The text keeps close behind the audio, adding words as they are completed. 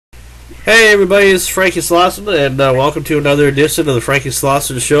Hey everybody, it's Frankie Slauson, and welcome to another edition of the Frankie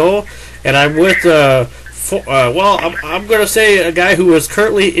Slauson Show. And I'm with, I'm going to say a guy who is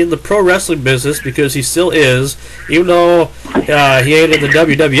currently in the pro wrestling business because he still is, even though he ain't in the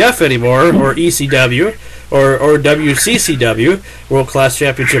WWF anymore, or ECW, or WCCW, World Class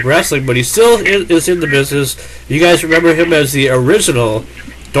Championship Wrestling, but he still is in the business. You guys remember him as the original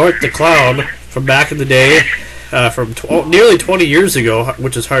Doink the Clown from back in the day. From nearly 20 years ago,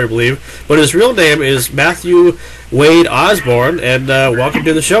 which is hard to believe. But his real name is Matthew Wade Osbourne, and welcome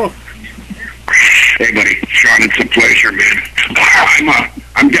to the show. Hey, buddy. Sean, it's a pleasure, man.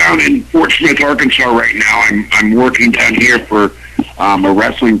 I'm down in Fort Smith, Arkansas right now. I'm working down here for a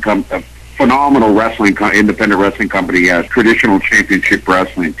phenomenal independent wrestling company, Traditional Championship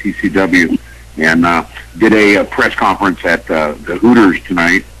Wrestling, TCW, and did a press conference at the Hooters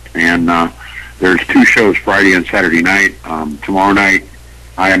tonight, and there's two shows, Friday and Saturday night. Tomorrow night,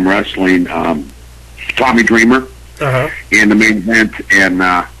 I am wrestling Tommy Dreamer in the main event, and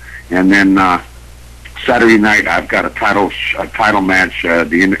then Saturday night I've got a title match,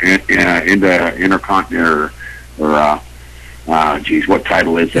 the Intercontinental, what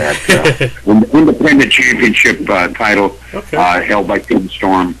title is that? Independent Championship title, held by King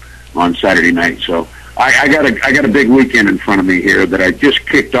Storm on Saturday night. So I got a big weekend in front of me here that I just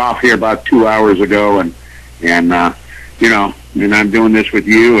kicked off here about 2 hours ago, and I'm doing this with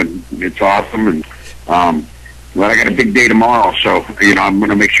you, and it's awesome. And well, I got a big day tomorrow, so I'm going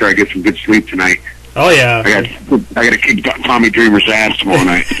to make sure I get some good sleep tonight. Oh yeah, I got to kick Tommy Dreamer's ass tomorrow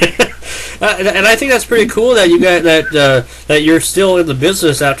night. And I think that's pretty cool that you got that you're still in the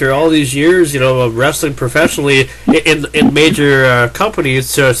business after all these years, of wrestling professionally in major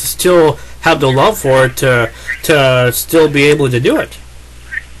companies, to still have the love for it, to still be able to do it.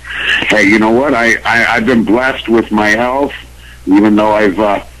 Hey, you know what? I've been blessed with my health, even though I've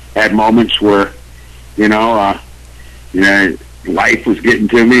had moments where, life was getting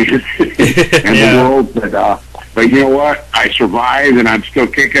to me and the world, but you know what? I survived, and I'm still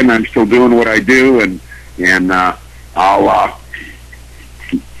kicking. I'm still doing what I do, and I'll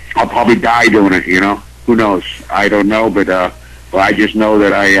probably die doing it. Who knows? I don't know, but I just know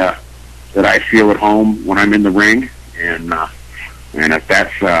that I feel at home when I'm in the ring, and if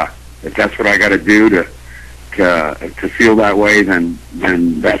that's what I got to do to feel that way, then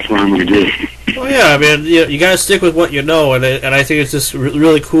that's what I'm going to do. Well, yeah, I mean, you got to stick with what you know, and I think it's just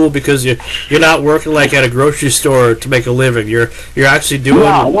really cool because you're not working like at a grocery store to make a living. You're actually doing.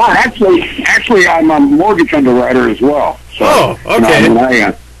 Well, actually, I'm a mortgage underwriter as well. So,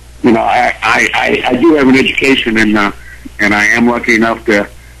 okay. I do have an education, and I am lucky enough to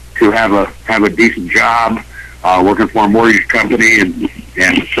have a decent job working for a mortgage company, and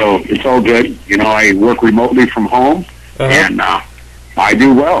so it's all good. I work remotely from home, and I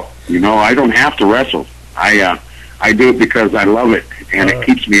do well. I don't have to wrestle. I do it because I love it, and it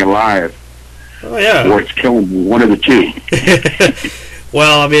keeps me alive. Oh yeah. Or it's killing me, one of the two.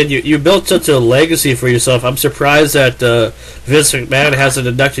 Well, I mean, you built such a legacy for yourself. I'm surprised that Vince McMahon hasn't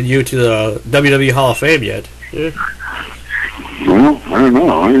inducted you to the WWE Hall of Fame yet. Yeah. Well, I don't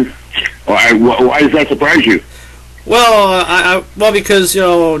know. Why does that surprise you? Well, because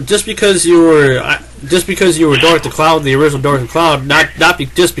just because you were Doink the Clown, the original Doink the Clown,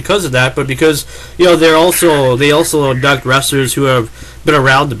 just because of that, but because they also induct wrestlers who have been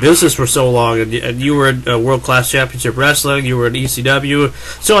around the business for so long, and you were in World Class Championship Wrestling, you were in ECW,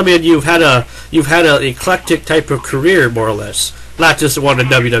 so I mean you've had an eclectic type of career, more or less, not just one in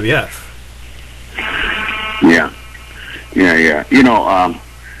WWF. Yeah.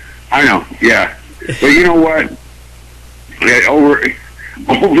 I know. Yeah, but you know what?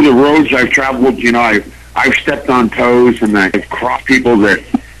 Over the roads I've traveled, I've stepped on toes, and I've crossed people that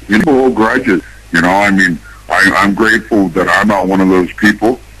hold grudges. I'm grateful that I'm not one of those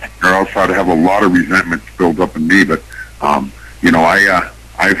people, or else I'd have a lot of resentment built up in me. But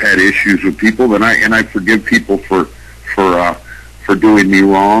I've had issues with people, and I forgive people for doing me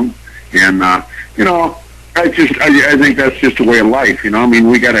wrong, and I think that's just the way of life.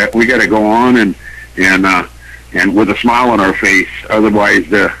 We gotta go on and with a smile on our face. Otherwise,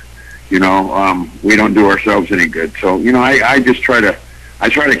 we don't do ourselves any good. So, I just try to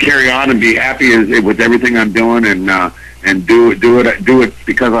carry on and be happy with everything I'm doing, and do it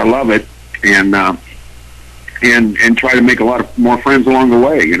because I love it, and try to make a lot of more friends along the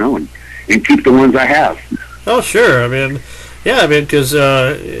way, and keep the ones I have. Oh, sure. I mean, yeah, because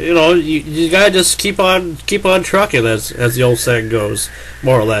you gotta just keep on trucking, as the old saying goes,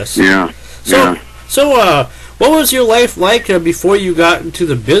 more or less. Yeah. So, what was your life like before you got into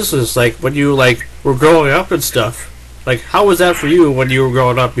the business? Like when you were growing up and stuff? Like, how was that for you when you were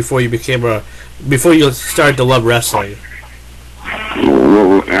growing up before you started to love wrestling?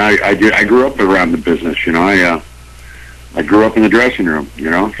 Well, I grew up around the business, you know. I grew up in the dressing room, you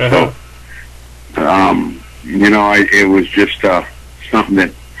know. Uh-huh. So, you know, it was just something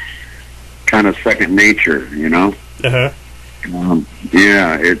that kind of second nature, you know. Uh-huh.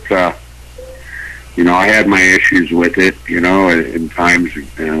 Yeah, it's you know, I had my issues with it, you know, in times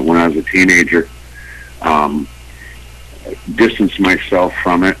when I was a teenager. Distanced myself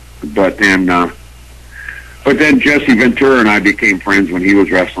from it, but then Jesse Ventura and I became friends when he was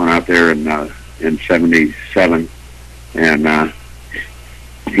wrestling out there in '77, and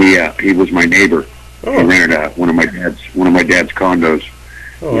he was my neighbor. Oh. He rented one of my dad's condos.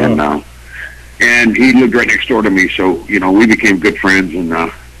 Oh, wow. And he lived right next door to me, so you know we became good friends, and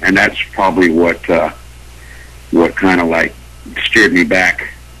that's probably what kind of like steered me back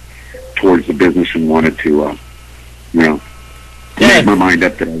towards the business and wanted to you know, make my mind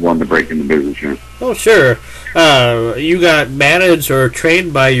up that I wanted to break in the business. Yeah. Oh, sure. You got managed or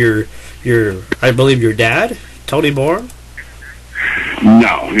trained by your I believe your dad, Tony Bourne?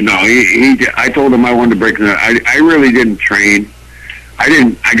 No. I told him I wanted to break in. I really didn't train.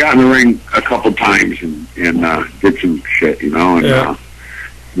 I got in the ring a couple times and did some shit, you know, and yeah.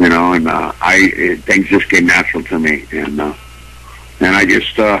 You know, and things just came natural to me, and I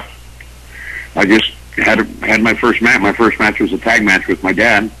just had my first match. My first match was a tag match with my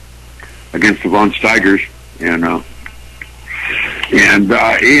dad against the Von Steigers, and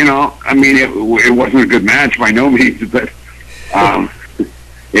you know, I mean, it wasn't a good match by no means, but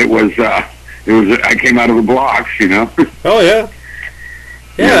it was. I came out of the blocks, you know. Oh yeah.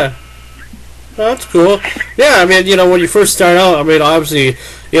 Yeah. Oh, that's cool. Yeah, I mean, you know, when you first start out, I mean, obviously,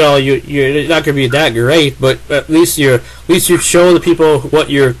 you know, you're not going to be that great, but at least you show the people what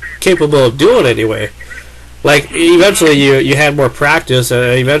you're capable of doing anyway. Like, eventually you had more practice,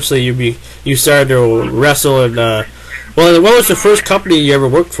 and eventually you started to wrestle. And well, what was the first company you ever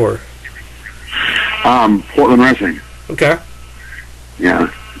worked for? Portland Wrestling. Okay. Yeah.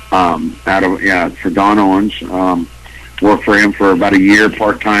 For Don Owens. Worked for him for about a year,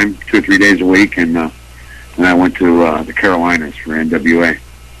 part time, 2 or 3 days a week, and I went to the Carolinas for NWA.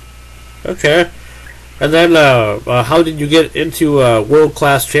 Okay. And then how did you get into World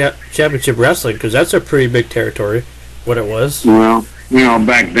Class Championship Wrestling? Because that's a pretty big territory. What it was? Well, you know,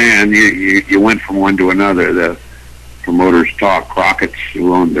 back then you went from one to another. The promoters talk. Crockett's,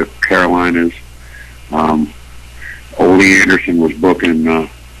 who owned the Carolinas. Ole Anderson was booking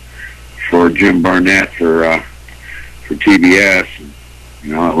for Jim Barnett for TBS.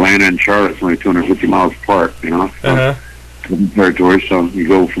 You know, Atlanta and Charlotte's only 250 miles apart. You know, territory. So you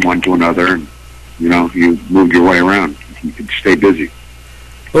go from one to another, and you know, you moved your way around. You could stay busy.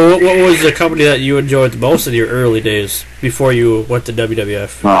 Well, what was the company that you enjoyed the most in your early days before you went to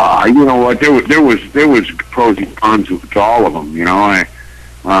WWF? You know what? There was pros and cons to all of them. You know,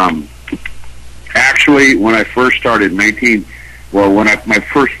 actually when I first started my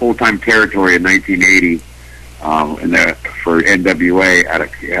first full-time territory in 1980. For NWA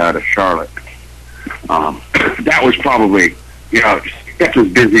out of Charlotte. That was probably, you know, Steph was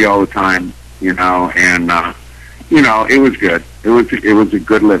busy all the time, you know, and you know, it was good. It was a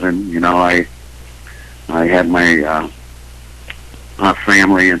good living, you know. I had my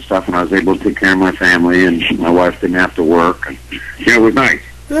family and stuff, and I was able to take care of my family, and my wife didn't have to work. And, you know, it was nice.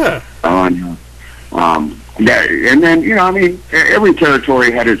 Yeah. And then, you know, I mean, every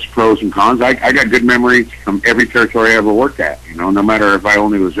territory had its pros and cons. I got good memories from every territory I ever worked at, you know, no matter if I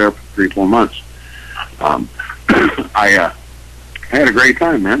only was there for 3-4 months. I had a great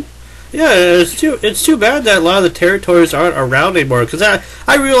time, man. Yeah, it's too bad that a lot of the territories aren't around anymore. Because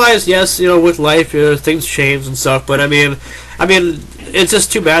I realize, yes, you know, with life, things change and stuff. But I mean, it's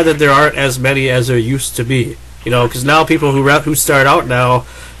just too bad that there aren't as many as there used to be. You know, because now people who start out now,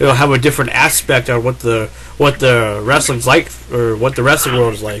 you know, have a different aspect on what the wrestling's like, or what the wrestling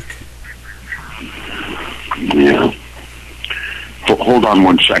world is like. Yeah. Hold on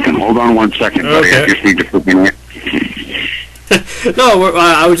one second, buddy. Okay. I just need to put in it. No,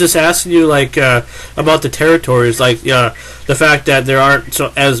 I was just asking you, like, about the territories, like the fact that there aren't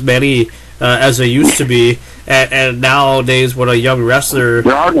as many as there used to be, and nowadays when a young wrestler...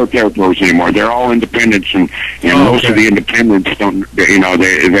 There are no territories anymore. They're all independents, and most of the independents don't, you know,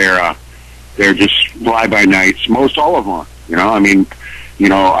 they're just fly-by-nights. Most all of them are, you know. I mean, you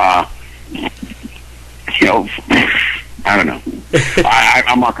know, I don't know.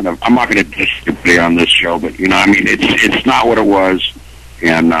 I'm not gonna diss anybody on this show, but you know, I mean, it's not what it was,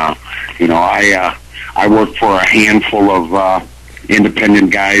 and you know, I worked for a handful of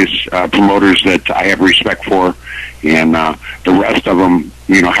independent guys, promoters that I have respect for, and the rest of them,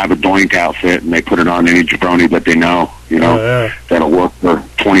 you know, have a Doink outfit, and they put it on any jabroni that they know, you know, that'll work for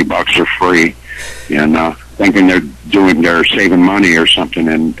 $20 or free, and thinking they're saving money or something,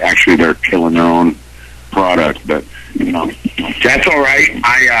 and actually they're killing their own product. But you know, that's all right.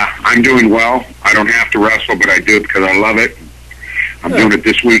 I'm doing well. I don't have to wrestle, but I do it because I love it. I'm doing it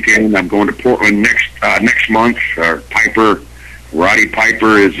this weekend. I'm going to Portland next month. Roddy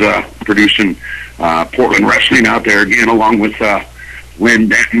Piper is producing Portland Wrestling out there again, along with Lynn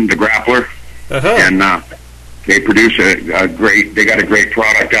Denton, the grappler, and they produce they got a great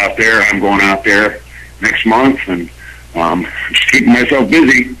product out there. I'm going out there next month, and just keeping myself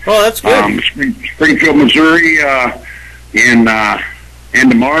busy. Oh, that's good. Springfield, Missouri, in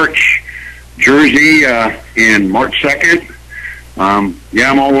end of March. Jersey in March 2nd.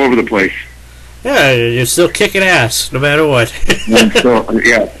 Yeah, I'm all over the place. Yeah, you're still kicking ass, no matter what. still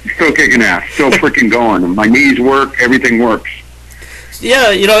kicking ass. Still freaking going. And my knees work. Everything works. Yeah,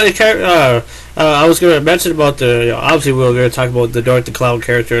 you know, I was going to mention about obviously we were going to talk about the Doink the Clown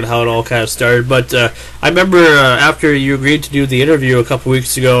character and how it all kind of started, but I remember after you agreed to do the interview a couple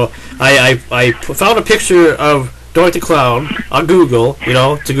weeks ago, I found a picture of Doink the Clown on Google, you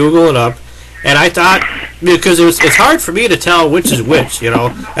know, to Google it up, and I thought, because it's hard for me to tell which is which, you know,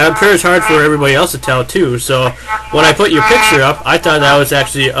 and I'm sure it's hard for everybody else to tell too, so when I put your picture up, I thought that was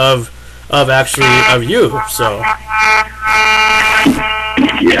actually of you, so.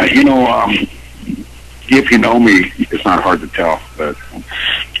 Yeah, you know, if you know me, it's not hard to tell, but,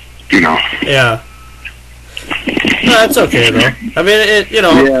 you know. Yeah. No, that's okay, though. I mean,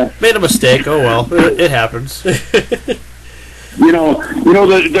 made a mistake. Oh, well. It happens. you know,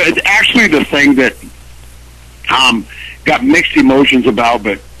 actually the thing that got mixed emotions about,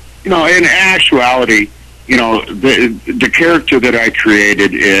 but, you know, in actuality, you know, the character that I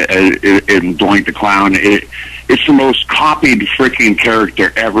created in Doink the Clown, it's the most copied freaking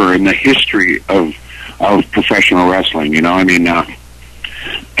character ever in the history of professional wrestling. You know, I mean,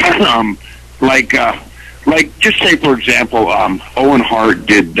 like just say for example, Owen Hart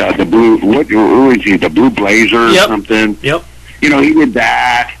did the blue. What was he? The Blue Blazer or something? Yep. You know, he did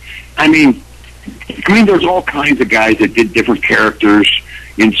that. I mean, there's all kinds of guys that did different characters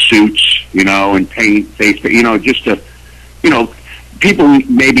in suits, you know, and paint face, you know, just to, you know, people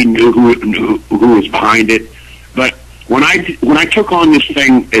maybe knew who was behind it. But when I took on this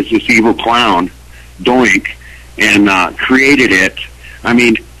thing as this evil clown, Doink, and created it, I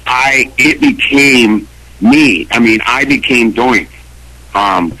mean, it became me. I mean, I became Doink,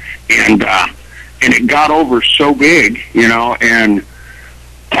 and it got over so big, you know, and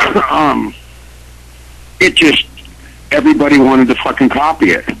it just, everybody wanted to fucking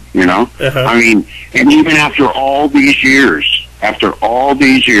copy it, you know. I mean, and even after all these years, I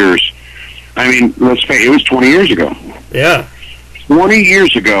mean, let's face it, was 20 years ago. Yeah. 20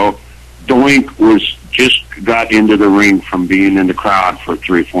 years ago, Doink just got into the ring from being in the crowd for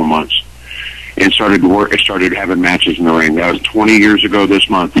 3 or 4 months and started having matches in the ring. That was 20 years ago this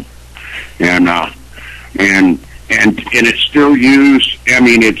month. And it's still used. I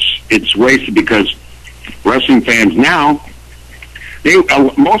mean, it's wasted because wrestling fans now,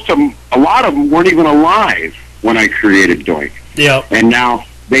 a lot of them weren't even alive when I created Doink. Yeah. And now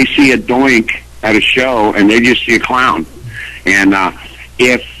they see a Doink at a show and they just see a clown. And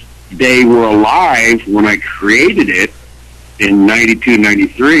if they were alive when I created it in 92,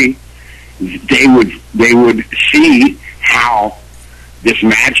 93, they would see how this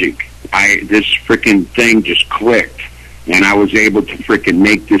magic, this freaking thing just clicked, and I was able to freaking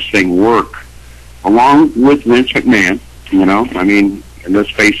make this thing work, along with Vince McMahon. You know, I mean, and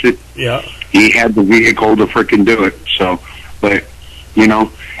let's face it, he had the vehicle to freaking do it. So, but you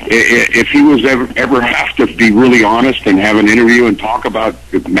know, if he was ever have to be really honest and have an interview and talk about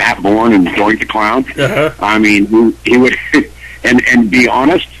Matt Bourne and Doink the Clown, I mean, he would, and be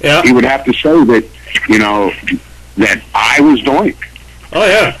honest, he would have to say that, you know, that I was Doink. Oh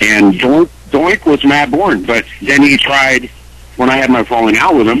yeah. And Doink was Matt Bourne, but then he tried, when I had my falling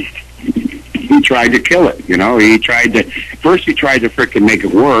out with him, he tried to kill it. You know, first he tried to frickin' make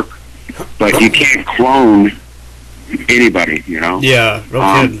it work, but you can't clone anybody, you know. Yeah,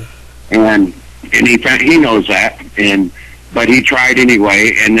 no kidding. And he knows that, but he tried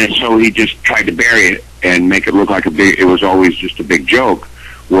anyway, and then so he just tried to bury it and make it look like it was always just a big joke,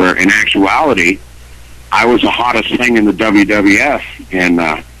 where in actuality, I was the hottest thing in the WWF in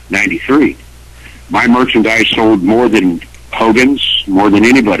 '93. My merchandise sold more than Hogan's, more than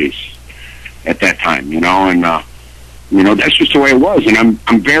anybody's at that time, you know, and you know, that's just the way it was. And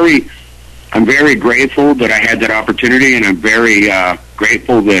I'm very, I'm very grateful that I had that opportunity, and I'm very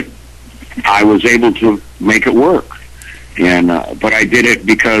grateful that I was able to make it work. And but I did it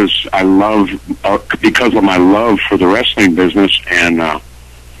because I love because of my love for the wrestling business, and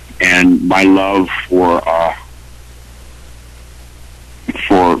my love for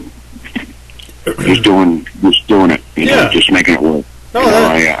just doing it, you know, just making it work. No, you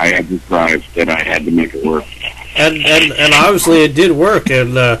know, I had this drive that I had to make it work. And obviously it did work.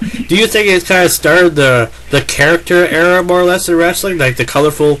 And do you think it kind of started the character era more or less in wrestling, like the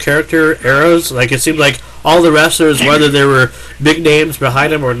colorful character eras? Like it seemed like all the wrestlers, whether there were big names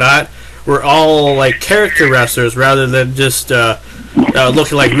behind them or not, were all like character wrestlers rather than just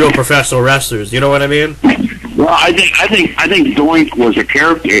looking like real professional wrestlers. You know what I mean? Well, I think Doink was a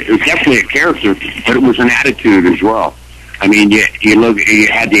character. It was definitely a character, but it was an attitude as well. I mean, you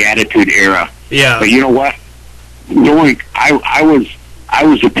had the attitude era. Yeah. But you know what? Doink, I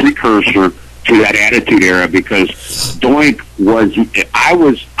was a precursor to that attitude era, because Doink was I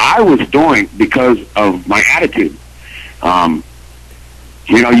was Doink because of my attitude.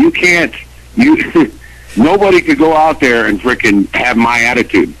 You know, nobody could go out there and frickin' have my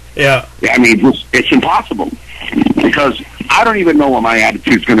attitude. Yeah. I mean, it's impossible, because I don't even know what my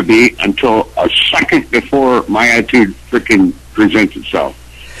attitude's going to be until a second before my attitude frickin' presents itself.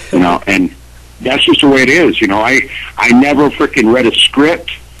 You know, and that's just the way it is. You know, I never frickin' read a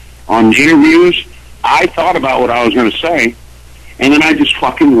script on interviews. I thought about what I was going to say, and then I just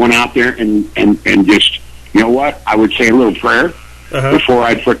fucking went out there and just, you know what? I would say a little prayer before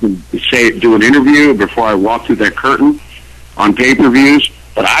I'd frickin' do an interview, before I walk through that curtain on pay-per-views.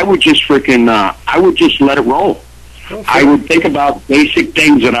 But I would just frickin' I would just let it roll. Okay. I would think about basic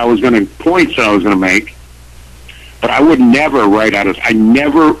things that I was going to, points that I was going to make, but I would never I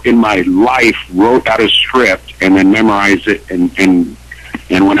never in my life wrote out a script and then memorized it and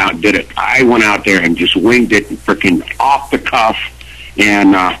went out and did it. I went out there and just winged it, frickin' off the cuff,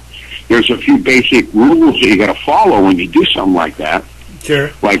 and there's a few basic rules that you got to follow when you do something like that. Sure.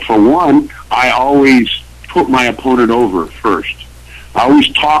 Like, for one, I always put my opponent over first. I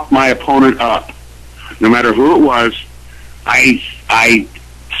always talk my opponent up. No matter who it was, I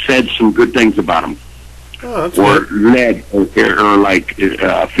said some good things about him. Oh, that's or good. led, or like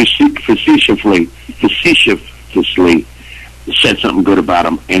facetiously said something good about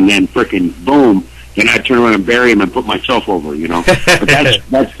him, and then frickin' boom, then I turn around and bury him and put myself over, you know. But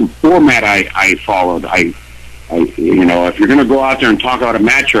that's the format I followed. I you know, if you're going to go out there and talk about a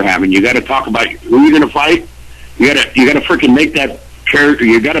match you're having, you got to talk about who you're going to fight. You got to frickin' make that character.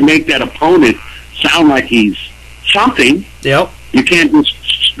 You got to make that opponent sound like he's something. Yep. You can't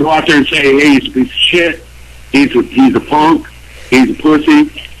just go out there and say, "Hey, he's a piece of shit. He's a punk. He's a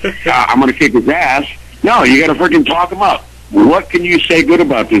pussy. I'm going to kick his ass." No, you got to frickin' talk him up. What can you say good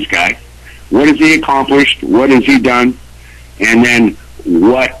about this guy? What has he accomplished? What has he done? And then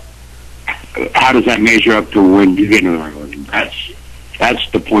how does that measure up to when you get into the ring? That's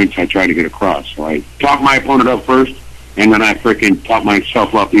the points I try to get across. So I talk my opponent up first, and then I frickin' talk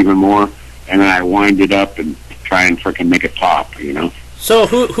myself up even more, and then I wind it up and try and frickin' make it pop, you know? So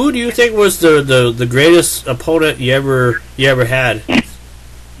who do you think was the greatest opponent you ever had?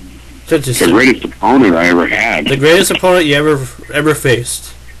 The greatest opponent I ever had. The greatest opponent you ever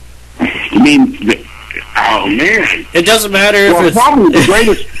faced. You mean, oh man. It doesn't matter if it's... probably the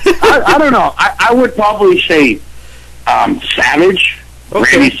greatest, I don't know, I would probably say Savage,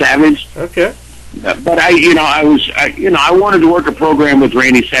 okay. Randy Savage. Okay. But I wanted to work a program with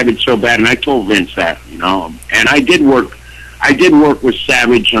Randy Savage so bad, and I told Vince that, you know, and I did work with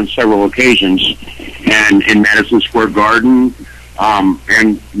Savage on several occasions, and in Madison Square Garden,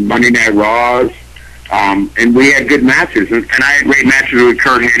 and Monday Night Raws, and we had good matches, and I had great matches with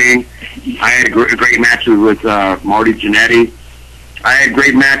Kurt Hennig. I had great matches with Marty Jannetty. I had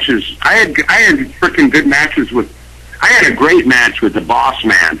great matches. I had freaking good matches with. I had a great match with the Boss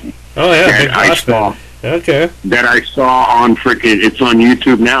Man. Oh yeah, that I saw. Okay. That I saw on frickin'. It's on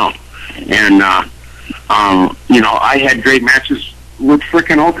YouTube now, and you know, I had great matches with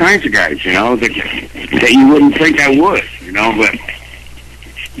frickin' all kinds of guys. You know, that you wouldn't think I would. You know, but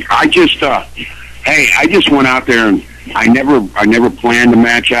I just I just went out there and I never planned a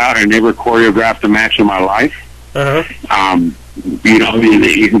match out. I never choreographed a match in my life. You know,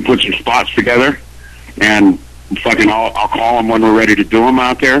 you can put some spots together, and fucking I'll call them when we're ready to do them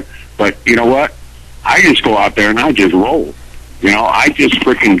out there. But you know what? I just go out there and I just roll. You know, I just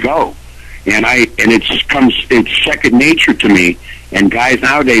freaking go, and it's second nature to me. And guys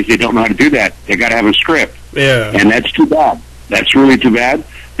nowadays, they don't know how to do that. They got to have a script. Yeah. And that's too bad. That's really too bad,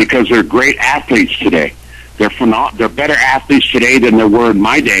 because they're great athletes today. They're better athletes today than they were in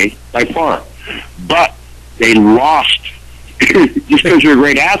my day, by far. But they lost. Just because you're a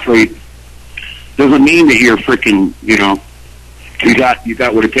great athlete doesn't mean that you're freaking, you know, you got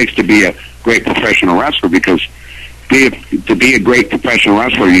what it takes to be a great professional wrestler. Because to be a great professional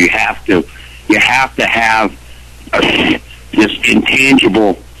wrestler, you have to have this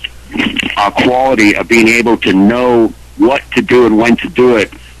intangible quality of being able to know what to do and when to do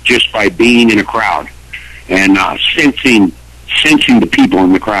it just by being in a crowd and sensing the people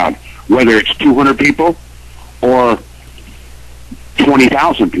in the crowd, whether it's 200 people or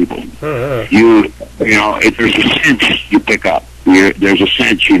 20,000 people. You know, if there's a sense you pick up. There's a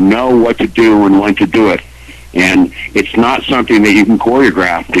sense you know what to do and when to do it. And it's not something that you can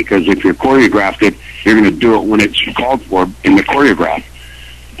choreograph, because if you're choreographed it, you're going to do it when it's called for in the choreograph.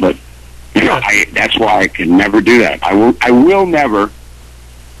 But you know, that's why I can never do that. I will never.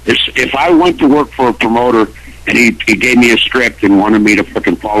 If I went to work for a promoter and he gave me a script and wanted me to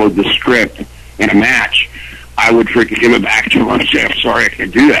freaking follow the script in a match, I would freaking give it back to him and say, I'm sorry, I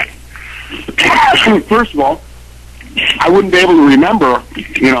can't do that. First of all, I wouldn't be able to remember,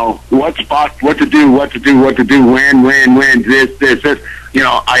 you know, what spot, what to do, when, this. You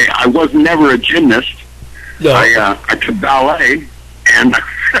know, I was never a gymnast. No. I took ballet and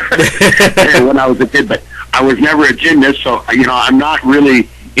when I was a kid, but I was never a gymnast, so, you know, I'm not really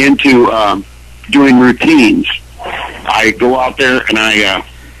into doing routines. I go out there and I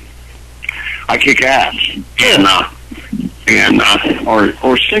kick ass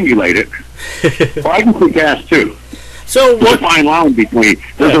or simulate it. Well, I can kick ass too. So there's a fine line between.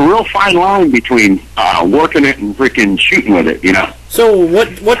 There's a real fine line between working it and freaking shooting with it. You know. So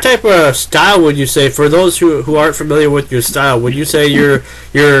what type of style would you say, for those who aren't familiar with your style? Would you say you're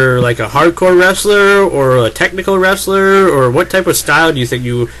like a hardcore wrestler or a technical wrestler, or what type of style do you think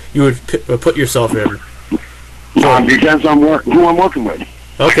you would put yourself in? Depends on who I'm working with.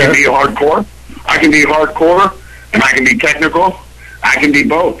 Okay. I can be hardcore. And I can be technical. I can be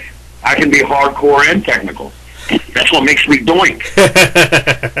both. I can be hardcore and technical. That's what makes me Doink.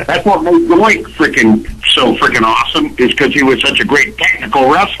 That's what made Doink so freaking awesome, is because he was such a great technical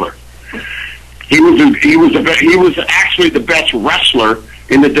wrestler. He was actually the best wrestler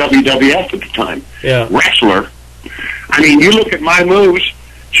in the WWF at the time. Yeah. Wrestler. I mean, you look at my moves.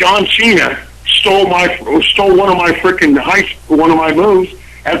 John Cena stole one of my moves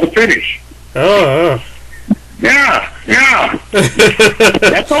as a finish. Oh. Yeah.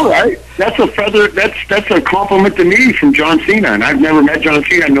 That's all right. That's a feather. That's a compliment to me from John Cena. And I've never met John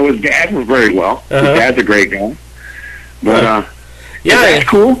Cena. I know his dad very well. His dad's a great guy. But yeah, that's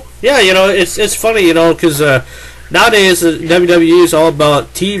cool. Yeah, you know, it's funny, you know, because nowadays WWE is all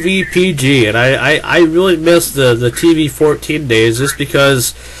about TV PG, and I really miss the TV 14 days, just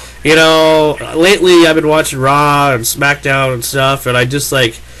because, you know, lately I've been watching Raw and SmackDown and stuff, and I'm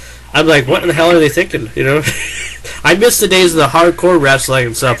like, what the hell are they thinking, you know? I miss the days of the hardcore wrestling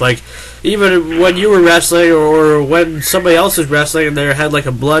and stuff. Like, even when you were wrestling or when somebody else is wrestling and they had like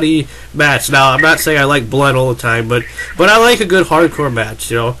a bloody match. Now, I'm not saying I like blood all the time, but I like a good hardcore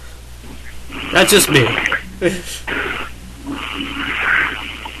match, you know? That's just me.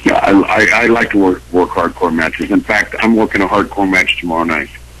 Yeah, I like to work hardcore matches. In fact, I'm working a hardcore match tomorrow night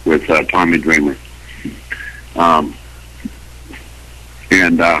with Tommy Dreamer.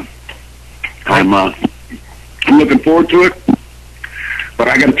 I'm looking forward to it, but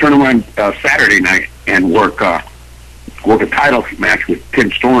I got to turn around Saturday night and work a title match with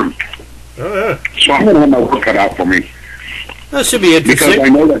Tim Storm. Oh, yeah. So I'm going to have my work cut out for me. That should be interesting. Because I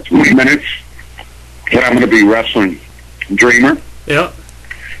know that 20 minutes that I'm going to be wrestling Dreamer. Yeah.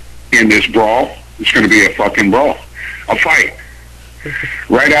 In this brawl, it's going to be a fucking brawl, a fight,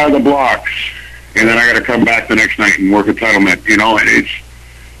 right out of the blocks, and then I got to come back the next night and work a title match. You know, and it's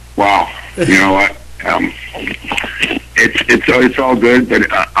wow. You know what? It's all good, but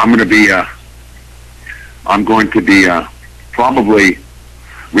I'm going to be probably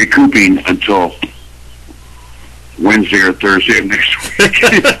recouping until Wednesday or Thursday of next week.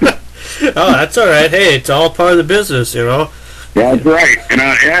 Oh, that's all right. Hey, it's all part of the business, you know. Yeah, that's right, and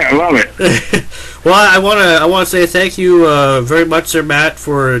I love it. Well, I want to say thank you very much, Sir Matt,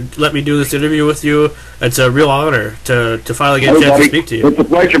 for letting me do this interview with you. It's a real honor to finally get a chance to speak to you. It's a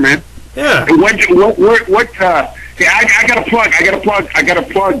pleasure, man. Yeah. What I got to plug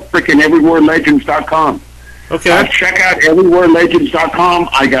freaking everywherelegends.com. Okay. Check out everywherelegends.com.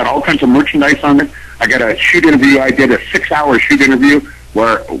 I got all kinds of merchandise on it. I got a shoot interview. I did a 6-hour shoot interview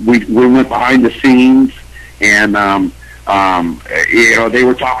where we went behind the scenes, and You know, they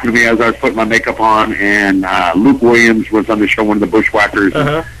were talking to me as I was putting my makeup on, and Luke Williams was on the show, one of the Bushwhackers.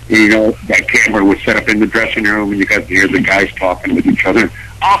 Uh-huh. And, you know, that camera was set up in the dressing room, and you got to hear the guys talking with each other.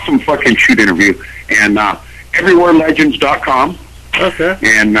 Awesome fucking shoot interview. And everywherelegends.com. Okay.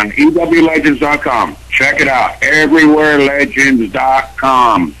 And ewlegends.com. Check it out.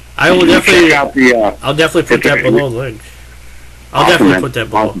 Everywherelegends.com. I will definitely check out the. I'll definitely put that below the link. I'll Awesome, definitely man. put that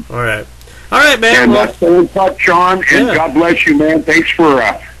below. Awesome. All right. All right, man. And Well, stay in touch, Sean. And Yeah. God bless you, man. Thanks for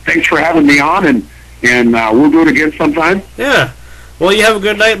having me on, and we'll do it again sometime. yeah. Well, you have a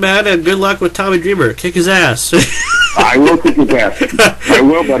good night, man, and good luck with Tommy Dreamer. Kick his ass. I will kick his ass. I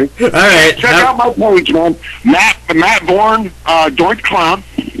will, buddy. All right. Check out my page, man. Matt Bourne, Doink Clown.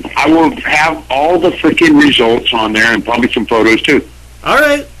 I will have all the freaking results on there, and probably some photos too. All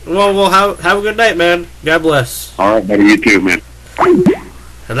right. Well, we'll have a good night, man. God bless. All right, buddy. You too, man.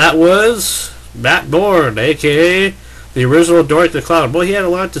 And that was Matt Bourne, a.k.a. the original Doink the Clown. Well, he had a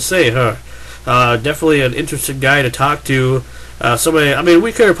lot to say, huh? Definitely an interesting guy to talk to. Somebody, I mean,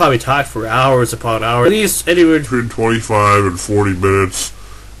 we could have probably talked for hours upon hours. At least anywhere between 25 and 40 minutes.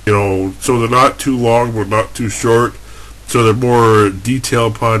 You know, so they're not too long, but not too short. So they're more detail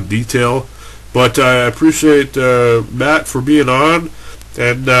upon detail. But I appreciate Matt for being on.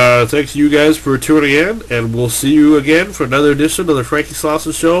 And thanks to you guys for tuning in. And we'll see you again for another edition of the Frankie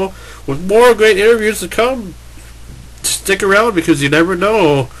Slauson Show with more great interviews to come. Stick around because you never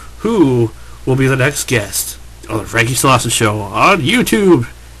know who will be the next guest on the Frankie Slauson Show on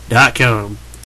YouTube.com.